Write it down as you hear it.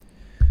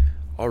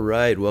All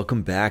right,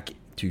 welcome back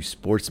to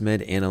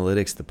SportsMed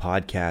Analytics, the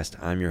podcast.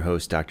 I'm your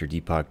host, Dr.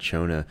 Deepak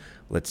Chona.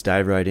 Let's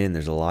dive right in.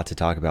 There's a lot to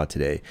talk about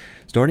today.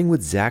 Starting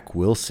with Zach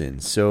Wilson.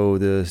 So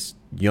the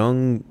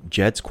young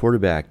Jets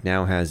quarterback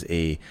now has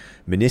a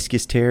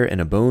meniscus tear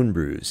and a bone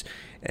bruise.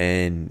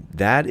 And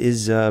that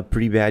is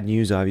pretty bad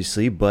news,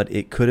 obviously, but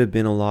it could have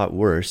been a lot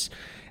worse.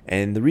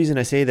 And the reason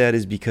I say that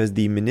is because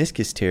the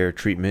meniscus tear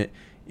treatment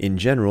in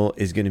general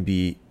is going to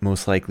be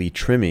most likely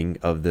trimming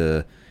of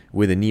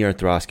with a knee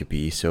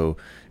arthroscopy, so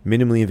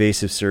minimally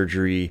invasive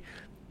surgery.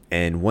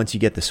 And once you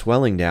get the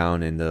swelling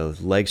down and the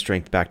leg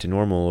strength back to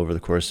normal over the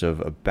course of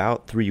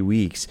about 3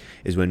 weeks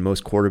is when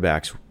most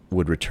quarterbacks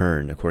would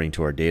return, according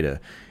to our data.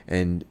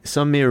 And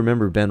some may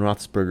remember Ben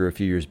Roethlisberger a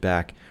few years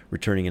back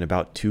returning in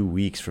about 2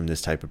 weeks from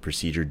this type of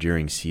procedure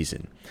during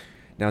season.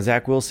 Now,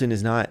 Zach Wilson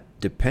is not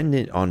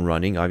dependent on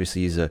running.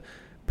 Obviously, he's a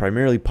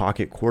primarily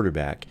pocket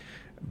quarterback,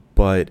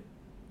 but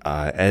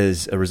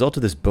as a result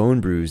of this bone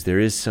bruise, there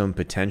is some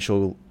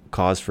potential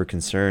cause for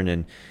concern,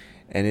 and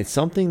it's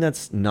something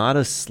that's not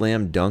a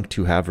slam dunk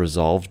to have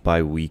resolved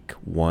by week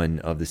 1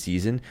 of the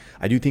season.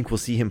 I do think we'll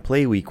see him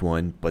play week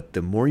 1, but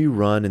the more you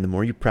run and the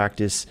more you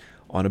practice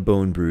on a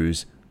bone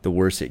bruise, the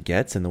worse it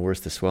gets and the worse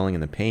the swelling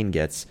and the pain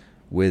gets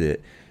with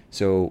it.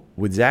 So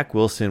with Zach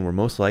Wilson, we're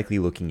most likely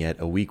looking at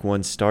a week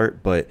 1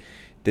 start, but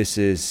this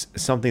is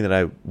something that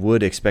I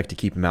would expect to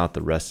keep him out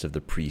the rest of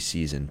the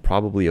preseason.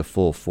 Probably a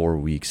full 4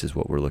 weeks is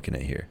what we're looking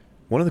at here.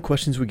 One of the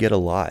questions we get a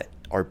lot: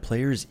 are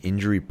players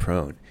injury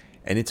prone?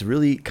 And it's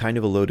really kind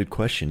of a loaded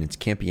question. It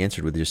can't be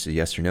answered with just a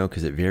yes or no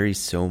because it varies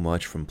so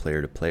much from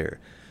player to player.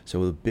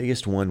 So the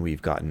biggest one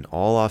we've gotten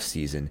all off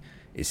season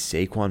is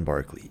Saquon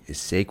Barkley. Is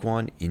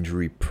Saquon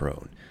injury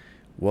prone?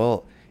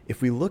 Well,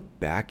 if we look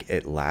back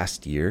at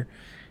last year,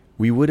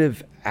 we would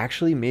have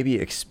actually maybe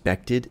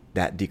expected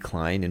that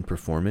decline in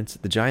performance.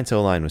 The Giants'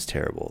 O-line was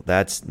terrible.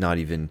 That's not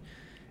even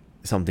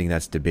something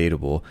that's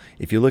debatable.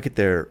 If you look at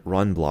their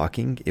run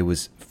blocking, it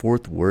was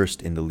 4th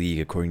worst in the league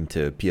according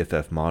to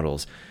PFF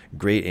models.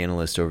 Great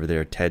analyst over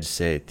there, Ted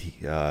Seth,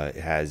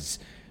 has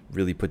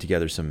really put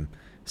together some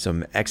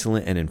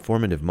excellent and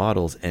informative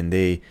models, and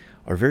they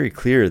are very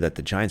clear that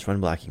the Giants'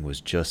 run blocking was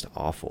just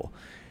awful.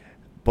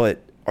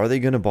 But are they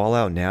going to ball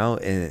out now?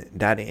 And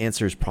that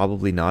answer is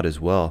probably not as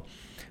well.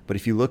 But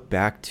if you look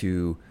back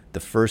to the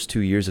first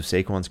 2 years of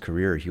Saquon's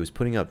career, he was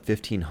putting up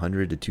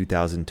 1,500 to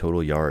 2,000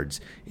 total yards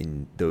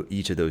in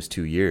each of those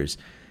 2 years.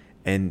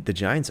 And the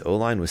Giants'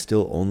 O-line was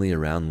still only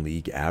around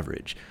league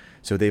average.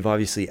 So they've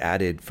obviously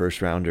added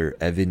first-rounder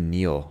Evan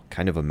Neal,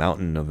 kind of a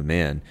mountain of a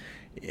man.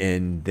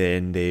 And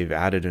then they've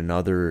added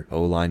another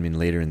O-lineman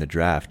later in the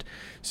draft.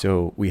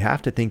 So we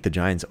have to think the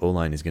Giants'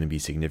 O-line is going to be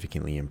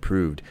significantly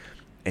improved.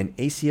 And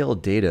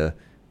ACL data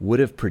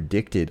would have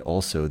predicted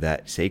also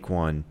that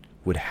Saquon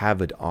would have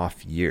an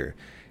off year.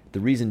 The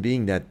reason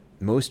being that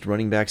most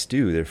running backs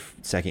do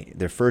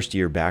their first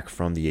year back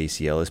from the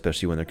ACL,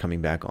 especially when they're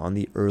coming back on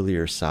the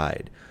earlier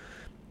side.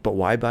 But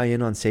why buy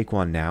in on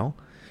Saquon now?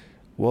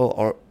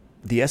 Well,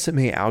 the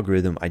SMA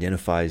algorithm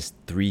identifies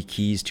 3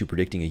 keys to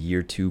predicting a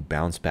year 2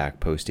 bounce back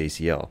post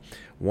ACL.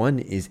 One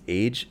is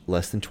age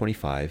less than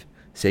 25.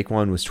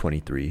 Saquon was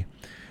 23.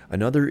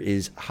 Another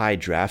is high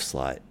draft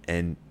slot,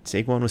 and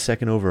Saquon was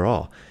 2nd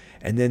overall.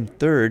 And then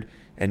third,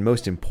 and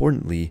most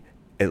importantly,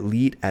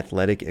 elite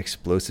athletic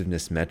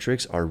explosiveness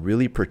metrics are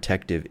really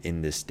protective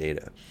in this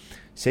data.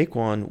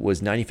 Saquon was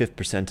 95th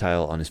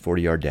percentile on his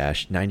 40-yard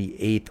dash,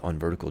 98th on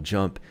vertical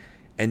jump,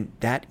 and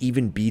that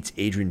even beats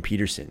Adrian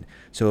Peterson.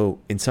 So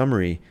in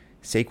summary,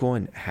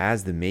 Saquon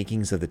has the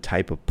makings of the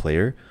type of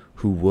player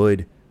who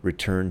would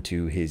return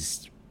to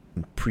his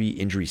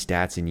pre-injury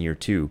stats in year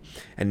 2.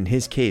 And in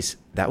his case,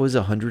 that was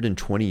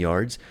 120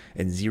 yards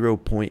and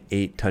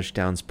 0.8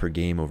 touchdowns per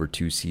game over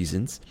 2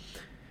 seasons.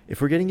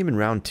 If we're getting him in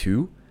round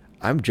 2,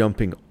 I'm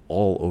jumping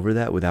all over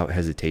that without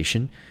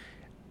hesitation.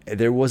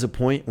 There was a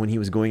point when he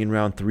was going in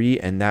round 3,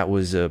 and that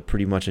was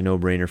pretty much a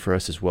no-brainer for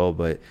us as well.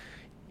 But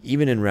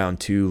even in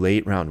round 2,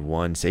 late round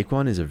 1,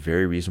 Saquon is a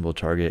very reasonable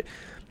target.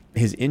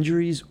 His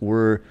injuries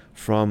were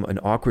from an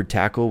awkward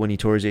tackle when he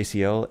tore his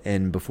ACL,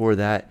 and before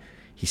that,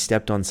 he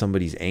stepped on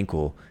somebody's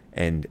ankle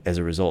and as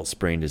a result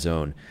sprained his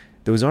own.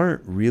 Those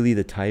aren't really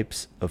the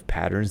types of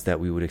patterns that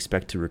we would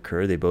expect to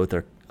recur. They both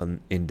are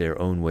in their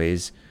own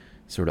ways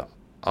sort of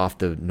off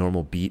the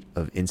normal beat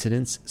of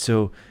incidents.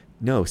 So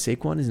no,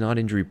 Saquon is not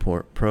injury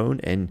prone,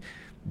 and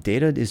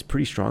data is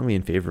pretty strongly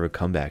in favor of a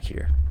comeback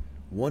here.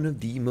 One of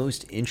the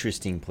most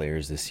interesting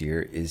players this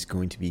year is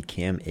going to be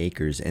Cam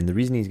Akers, and the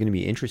reason he's going to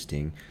be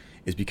interesting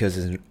is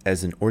because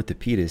as an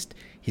orthopedist,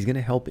 he's going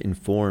to help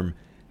inform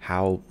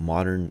how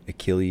modern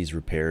Achilles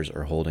repairs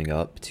are holding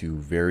up to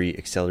very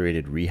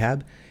accelerated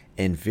rehab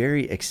and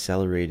very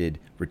accelerated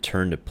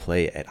return to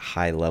play at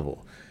high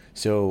level.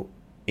 So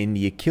in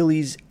the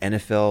Achilles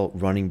NFL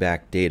running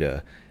back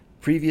data,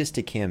 previous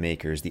to Cam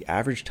Akers, the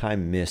average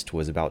time missed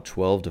was about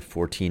 12 to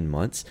 14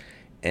 months.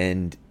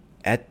 And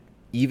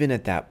even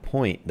at that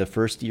point, the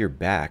first year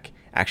back,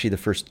 actually the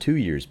first 2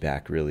 years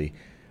back really,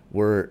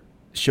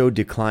 showed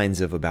declines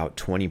of about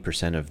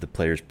 20% of the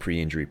player's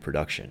pre-injury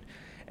production.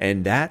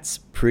 And that's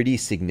pretty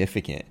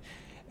significant.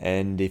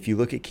 And if you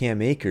look at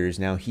Cam Akers,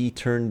 now he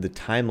turned the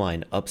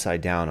timeline upside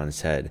down on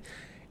his head,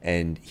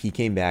 and he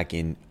came back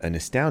in an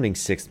astounding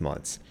 6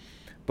 months.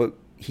 But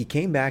he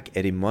came back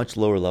at a much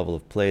lower level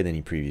of play than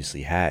he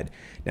previously had.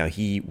 Now,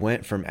 he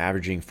went from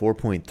averaging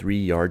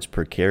 4.3 yards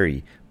per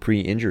carry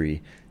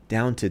pre-injury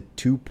down to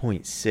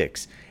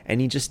 2.6,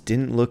 and he just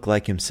didn't look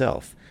like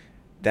himself.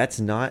 That's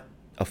not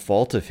a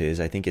fault of his.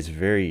 I think it's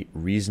very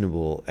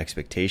reasonable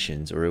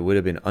expectations, or it would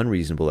have been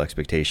unreasonable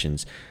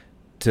expectations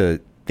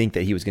to think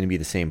that he was going to be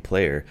the same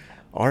player.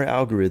 Our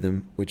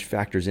algorithm, which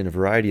factors in a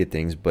variety of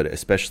things, but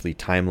especially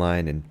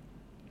timeline and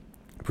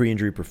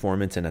pre-injury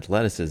performance and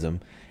athleticism,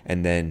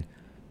 and then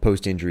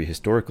post-injury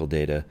historical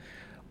data,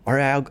 our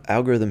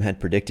algorithm had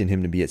predicted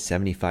him to be at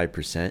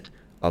 75%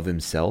 of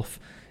himself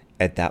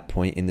at that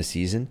point in the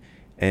season.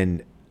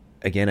 And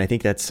again, I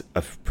think that's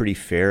a pretty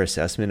fair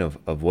assessment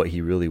of what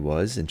he really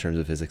was in terms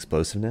of his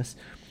explosiveness.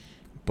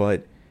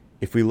 But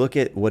if we look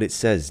at what it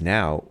says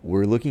now,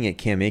 we're looking at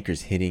Cam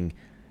Akers hitting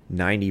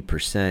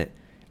 90%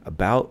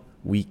 about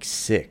week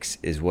 6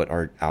 is what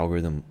our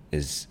algorithm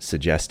is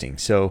suggesting.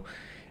 So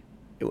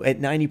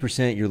at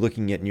 90%, you're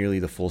looking at nearly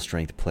the full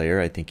strength player.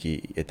 I think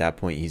at that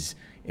point, he's,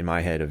 in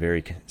my head, a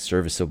very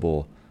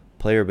serviceable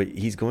player, but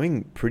he's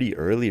going pretty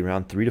early,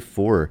 around 3 to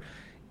 4,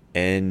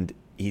 and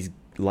he's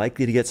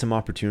likely to get some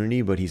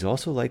opportunity, but he's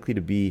also likely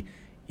to be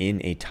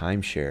in a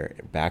timeshare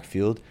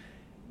backfield.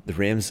 The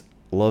Rams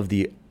love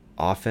the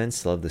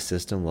offense, love the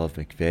system, love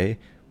McVay,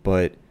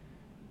 but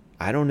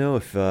I don't know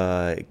if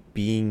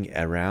being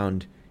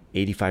around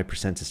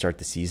 85% to start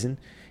the season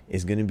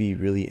is going to be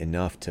really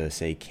enough to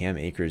say Cam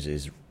Akers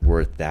is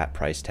worth that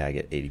price tag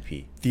at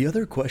ADP. The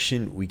other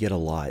question we get a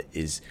lot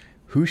is,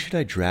 who should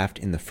I draft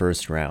in the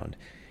first round?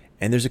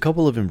 And there's a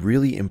couple of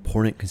really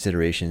important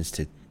considerations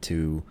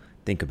to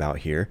think about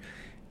here.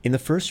 In the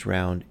first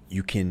round,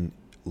 you can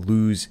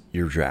lose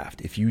your draft.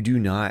 If you do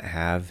not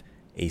have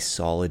a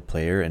solid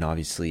player, and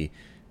obviously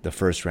the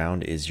first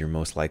round is your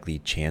most likely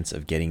chance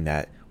of getting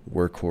that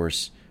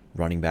workhorse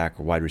running back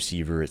or wide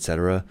receiver,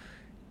 etc.,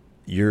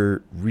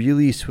 you're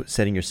really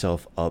setting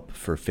yourself up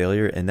for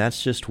failure. And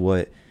that's just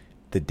what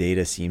the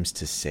data seems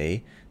to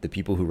say. The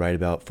people who write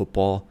about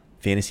football,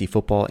 fantasy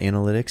football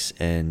analytics,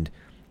 and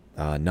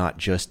not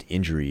just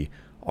injury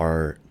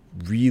are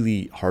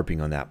really harping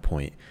on that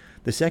point.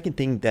 The second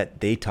thing that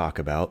they talk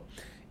about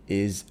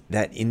is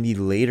that in the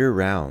later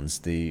rounds,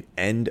 the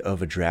end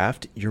of a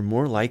draft, you're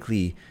more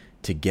likely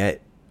to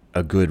get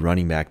a good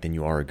running back than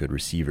you are a good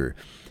receiver.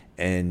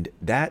 And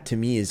that to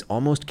me is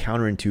almost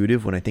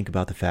counterintuitive when I think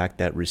about the fact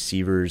that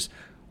receivers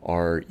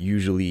are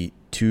usually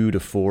 2 to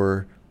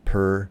 4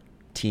 per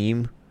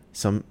team,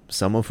 some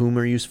of whom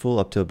are useful,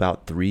 up to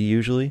about 3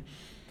 usually.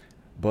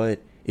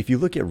 But if you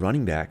look at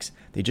running backs,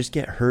 they just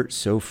get hurt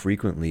so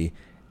frequently,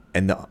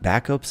 and the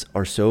backups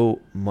are so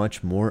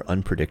much more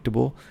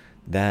unpredictable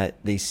that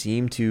they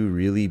seem to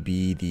really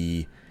be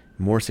the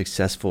more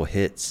successful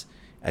hits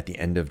at the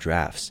end of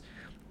drafts.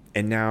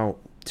 And now,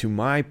 to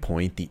my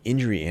point, the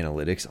injury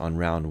analytics on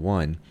round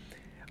 1,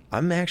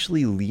 I'm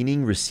actually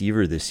leaning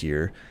receiver this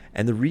year.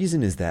 And the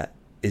reason is that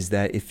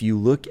if you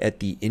look at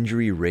the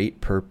injury rate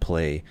per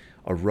play,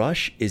 a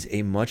rush is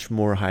a much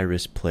more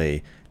high-risk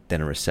play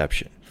than a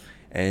reception.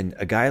 And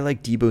a guy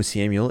like Deebo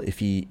Samuel, if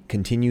he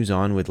continues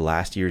on with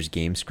last year's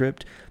game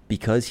script,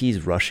 because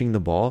he's rushing the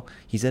ball,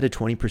 he's at a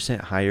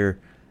 20% higher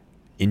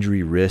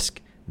injury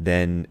risk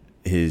than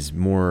his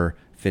more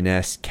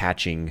finesse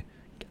catching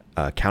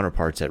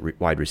counterparts at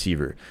wide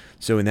receiver.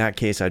 So in that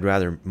case, I'd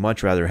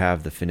much rather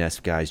have the finesse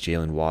guys,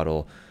 Jalen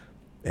Waddle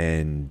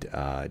and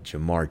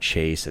Jamar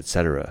Chase,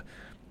 etc.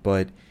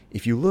 But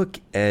if you look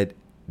at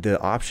the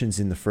options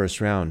in the first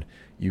round,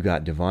 you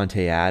got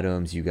Devontae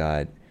Adams, you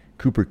got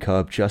Cooper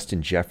Kupp,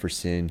 Justin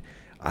Jefferson.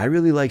 I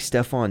really like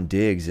Stephon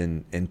Diggs,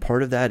 and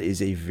part of that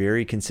is a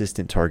very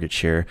consistent target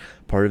share.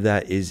 Part of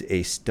that is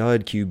a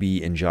stud QB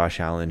in Josh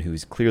Allen,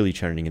 who's clearly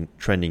trending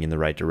in the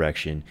right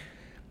direction.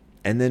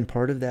 And then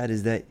part of that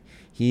is that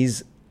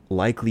he's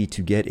likely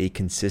to get a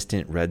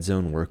consistent red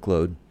zone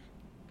workload.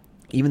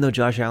 Even though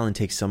Josh Allen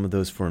takes some of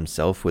those for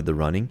himself with the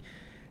running,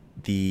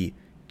 the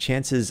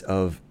chances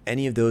of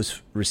any of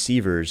those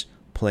receivers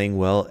playing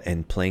well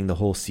and playing the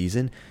whole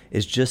season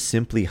is just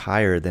simply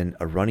higher than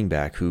a running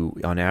back who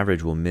on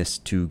average will miss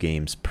 2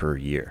 games per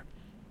year.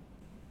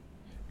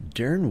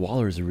 Darren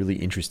Waller is a really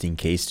interesting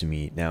case to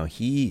me. Now,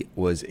 he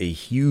was a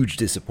huge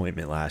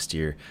disappointment last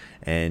year,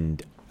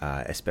 and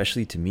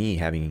especially to me,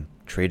 having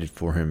traded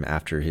for him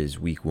after his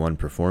week 1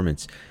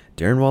 performance,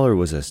 Darren Waller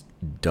was a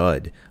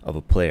dud of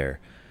a player.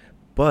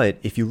 But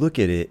if you look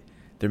at it,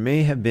 there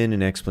may have been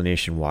an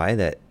explanation why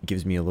that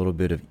gives me a little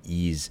bit of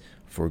ease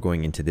for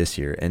going into this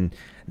year. And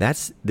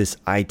that's this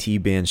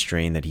IT band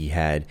strain that he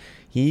had.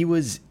 He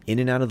was in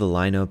and out of the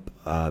lineup,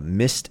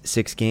 missed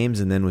 6 games,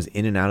 and then was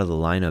in and out of the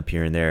lineup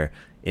here and there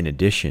in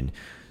addition.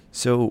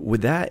 So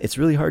with that, it's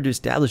really hard to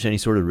establish any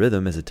sort of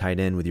rhythm as a tight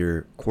end with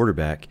your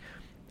quarterback.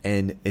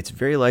 And it's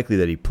very likely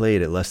that he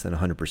played at less than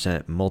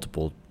 100%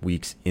 multiple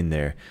weeks in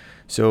there.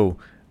 So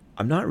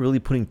I'm not really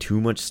putting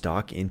too much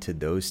stock into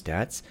those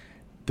stats.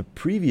 the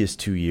previous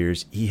 2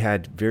 years, he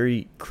had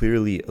very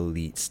clearly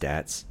elite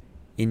stats.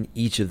 In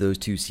each of those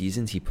 2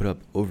 seasons, he put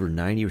up over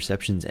 90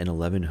 receptions and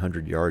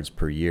 1,100 yards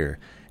per year.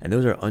 And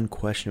those are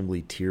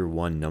unquestionably tier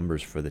 1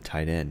 numbers for the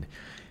tight end.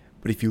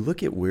 But if you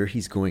look at where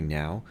he's going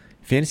now,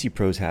 Fantasy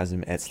Pros has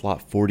him at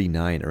slot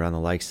 49 around the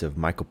likes of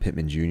Michael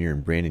Pittman Jr.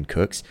 and Brandon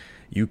Cooks.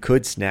 You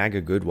could snag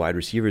a good wide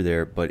receiver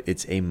there, but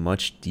it's a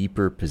much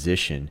deeper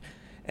position.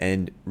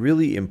 And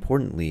really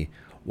importantly,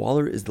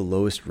 Waller is the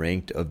lowest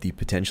ranked of the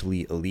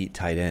potentially elite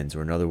tight ends,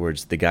 or in other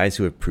words, the guys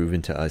who have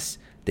proven to us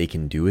they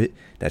can do it.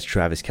 That's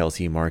Travis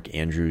Kelce, Mark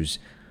Andrews,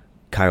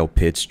 Kyle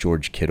Pitts,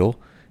 George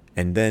Kittle,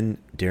 and then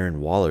Darren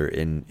Waller.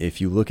 And if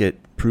you look at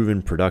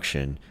proven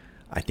production,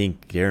 I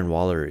think Darren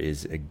Waller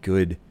is a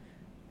good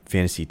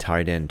fantasy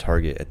tight end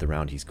target at the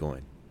round he's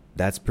going.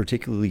 That's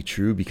particularly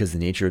true because the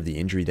nature of the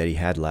injury that he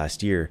had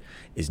last year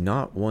is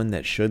not one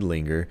that should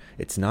linger.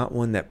 It's not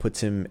one that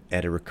puts him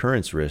at a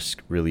recurrence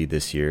risk really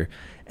this year.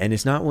 And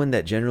it's not one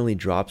that generally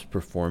drops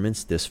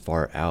performance this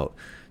far out.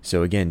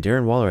 So again,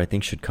 Darren Waller, I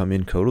think, should come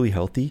in totally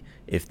healthy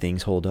if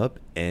things hold up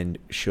and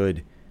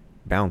should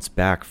bounce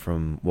back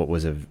from what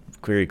was a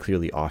very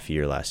clearly off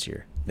year last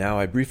year. Now,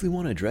 I briefly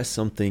want to address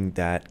something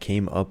that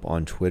came up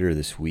on Twitter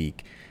this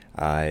week.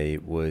 I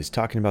was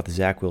talking about the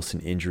Zach Wilson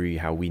injury,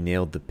 how we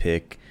nailed the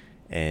pick,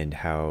 and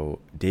how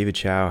David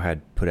Chow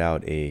had put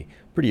out a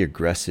pretty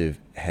aggressive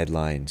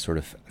headline, sort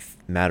of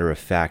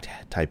matter-of-fact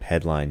type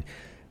headline,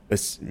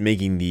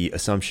 making the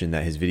assumption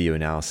that his video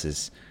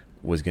analysis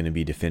was going to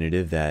be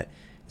definitive, that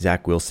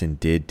Zach Wilson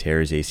did tear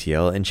his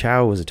ACL, and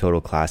Chow was a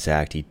total class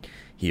act.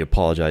 He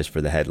apologized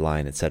for the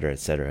headline, et cetera, et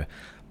cetera.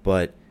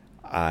 But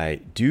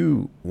I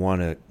do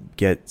want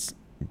to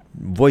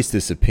voice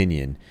this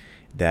opinion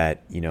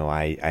that,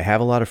 I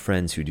have a lot of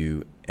friends who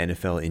do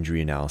NFL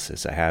injury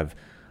analysis. I have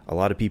a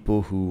lot of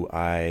people who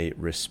I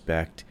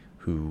respect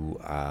who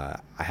I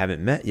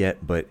haven't met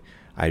yet, but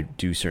I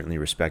do certainly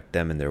respect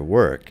them and their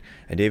work.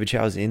 And David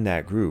Chow is in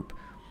that group.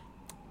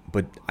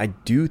 But I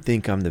do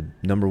think I'm the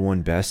number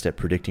one best at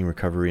predicting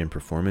recovery and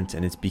performance,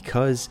 and it's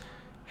because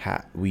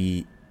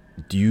we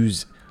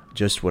use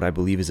just what I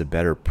believe is a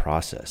better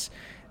process.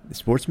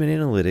 Sportsman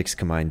Analytics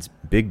combines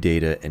big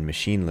data and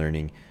machine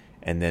learning,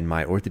 and then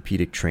my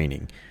orthopedic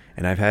training.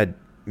 And I've had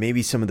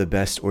maybe some of the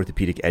best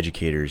orthopedic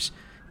educators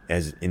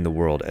in the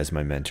world as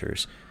my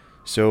mentors.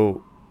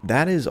 So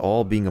that is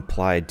all being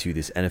applied to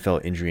this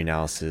NFL injury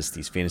analysis,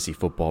 these fantasy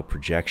football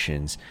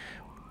projections.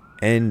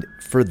 And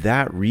for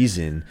that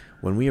reason,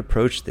 when we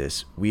approach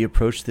this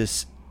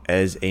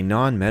as a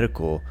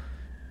non-medical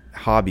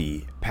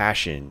hobby,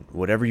 passion,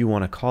 whatever you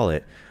want to call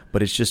it,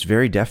 but it's just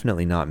very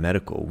definitely not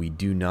medical. We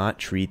do not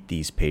treat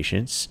these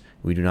patients.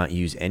 We do not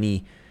use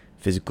any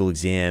physical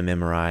exam,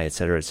 MRI, et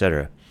cetera, et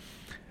cetera.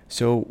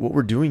 So what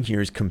we're doing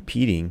here is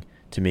competing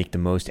to make the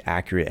most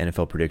accurate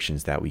NFL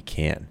predictions that we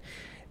can.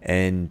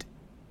 And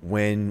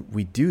when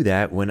we do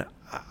that, when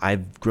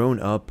I've grown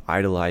up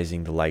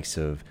idolizing the likes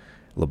of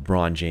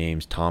LeBron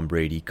James, Tom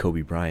Brady,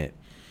 Kobe Bryant,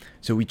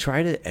 so we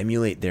try to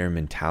emulate their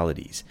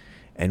mentalities.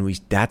 And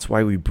that's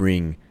why we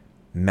bring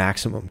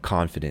maximum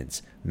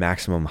confidence,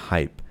 maximum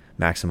hype,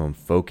 maximum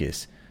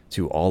focus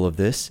to all of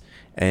this.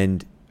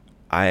 And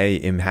I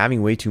am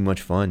having way too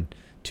much fun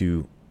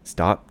to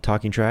stop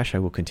talking trash. I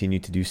will continue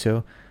to do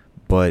so.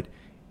 But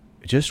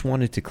just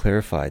wanted to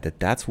clarify that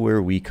that's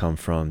where we come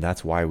from.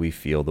 That's why we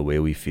feel the way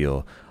we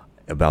feel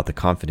about the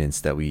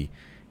confidence that we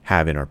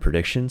have in our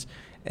predictions.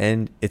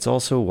 And it's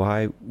also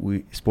why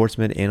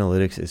Sportsmed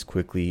Analytics is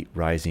quickly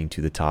rising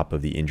to the top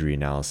of the injury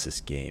analysis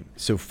game.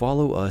 So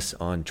follow us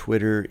on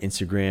Twitter,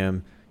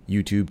 Instagram,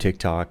 YouTube,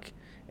 TikTok,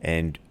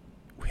 and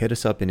hit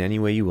us up in any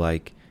way you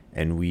like.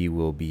 And we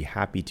will be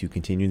happy to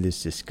continue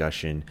this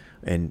discussion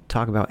and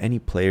talk about any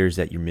players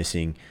that you're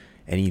missing,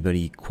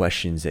 anybody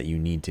questions that you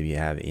need to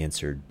have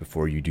answered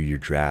before you do your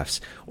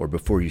drafts or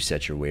before you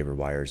set your waiver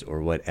wires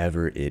or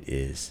whatever it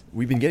is.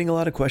 We've been getting a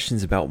lot of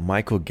questions about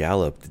Michael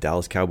Gallup, the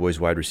Dallas Cowboys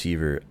wide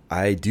receiver.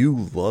 I do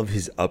love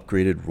his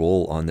upgraded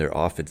role on their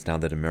offense now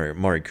that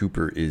Amari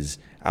Cooper is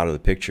out of the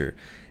picture.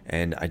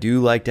 And I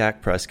do like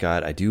Dak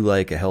Prescott. I do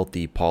like a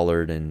healthy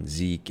Pollard and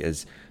Zeke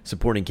as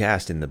supporting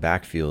cast in the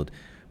backfield.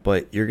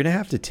 But you're going to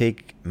have to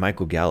take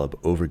Michael Gallup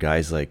over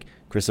guys like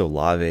Chris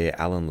Olave,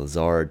 Alan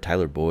Lazard,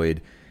 Tyler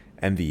Boyd,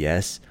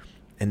 MVS,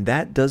 and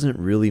that doesn't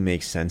really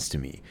make sense to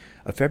me.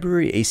 A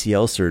February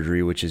ACL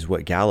surgery, which is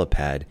what Gallup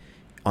had,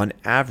 on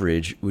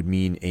average would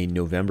mean a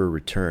November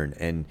return,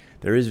 and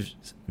there is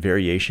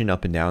variation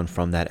up and down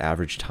from that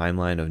average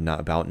timeline of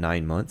about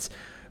 9 months,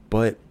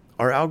 but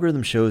our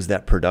algorithm shows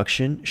that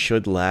production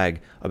should lag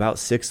about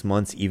 6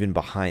 months even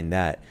behind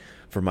that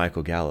for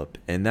Michael Gallup,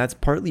 and that's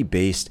partly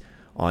based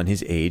on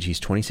his age. He's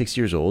 26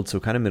 years old, so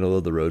kind of middle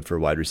of the road for a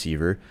wide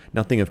receiver.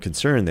 Nothing of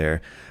concern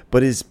there.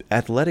 But his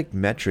athletic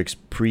metrics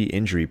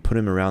pre-injury put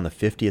him around the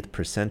 50th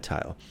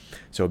percentile,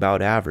 so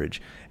about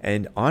average.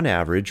 And on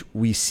average,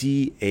 we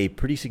see a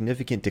pretty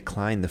significant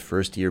decline the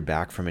first year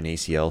back from an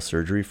ACL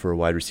surgery for a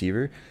wide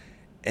receiver.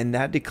 And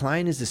that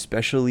decline is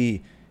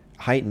especially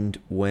heightened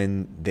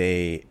when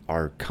they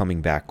are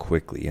coming back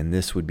quickly. And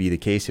this would be the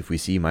case if we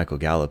see Michael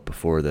Gallup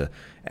before the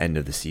end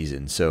of the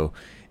season. So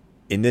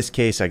in this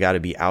case, I got to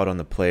be out on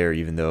the player,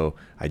 even though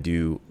I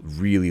do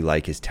really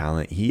like his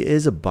talent. He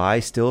is a buy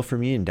still for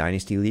me in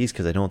Dynasty Leagues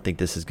because I don't think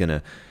this is going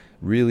to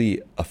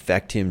really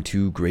affect him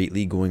too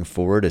greatly going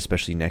forward,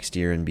 especially next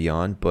year and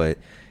beyond. But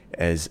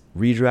as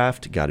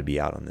redraft, got to be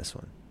out on this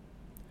one.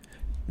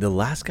 The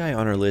last guy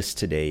on our list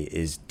today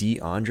is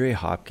DeAndre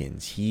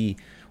Hopkins. He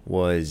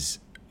was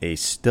a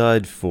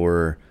stud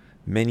for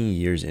many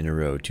years in a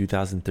row,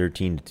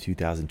 2013 to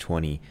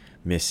 2020,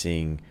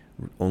 missing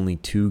only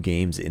 2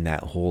 games in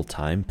that whole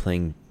time,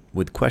 playing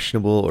with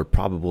questionable or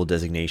probable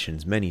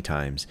designations many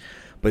times.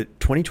 But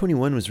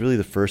 2021 was really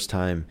the first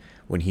time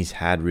when he's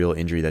had real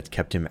injury that's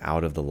kept him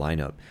out of the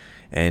lineup.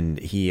 And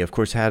he, of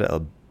course, had a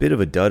bit of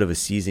a dud of a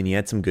season. He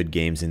had some good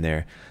games in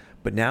there.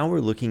 But now we're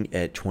looking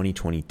at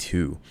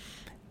 2022.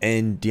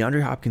 And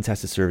DeAndre Hopkins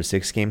has to serve a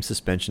 6-game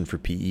suspension for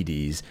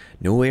PEDs.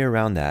 No way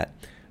around that.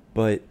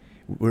 But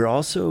we're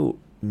also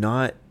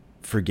not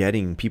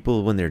forgetting,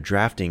 people when they're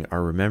drafting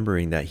are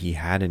remembering that he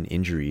had an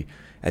injury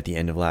at the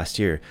end of last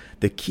year.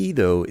 The key,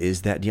 though,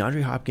 is that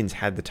DeAndre Hopkins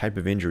had the type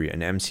of injury,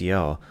 an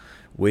MCL,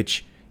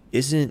 which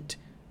isn't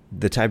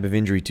the type of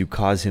injury to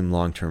cause him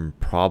long-term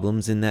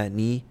problems in that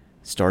knee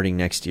starting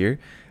next year.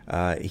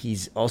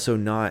 He's also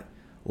not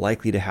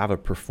likely to have a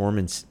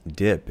performance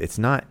dip. It's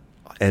not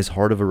as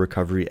hard of a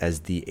recovery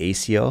as the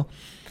ACL.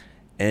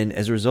 And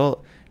as a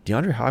result,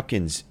 DeAndre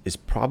Hopkins is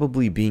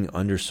probably being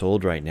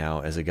undersold right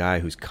now as a guy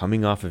who's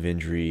coming off of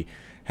injury,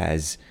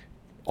 has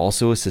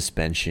also a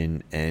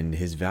suspension, and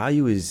his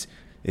value is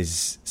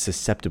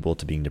susceptible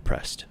to being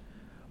depressed.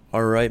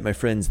 All right, my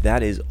friends,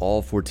 that is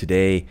all for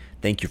today.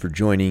 Thank you for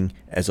joining.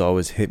 As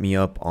always, hit me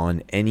up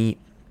on any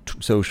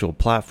social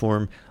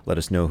platform. Let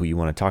us know who you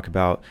want to talk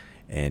about,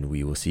 and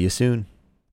we will see you soon.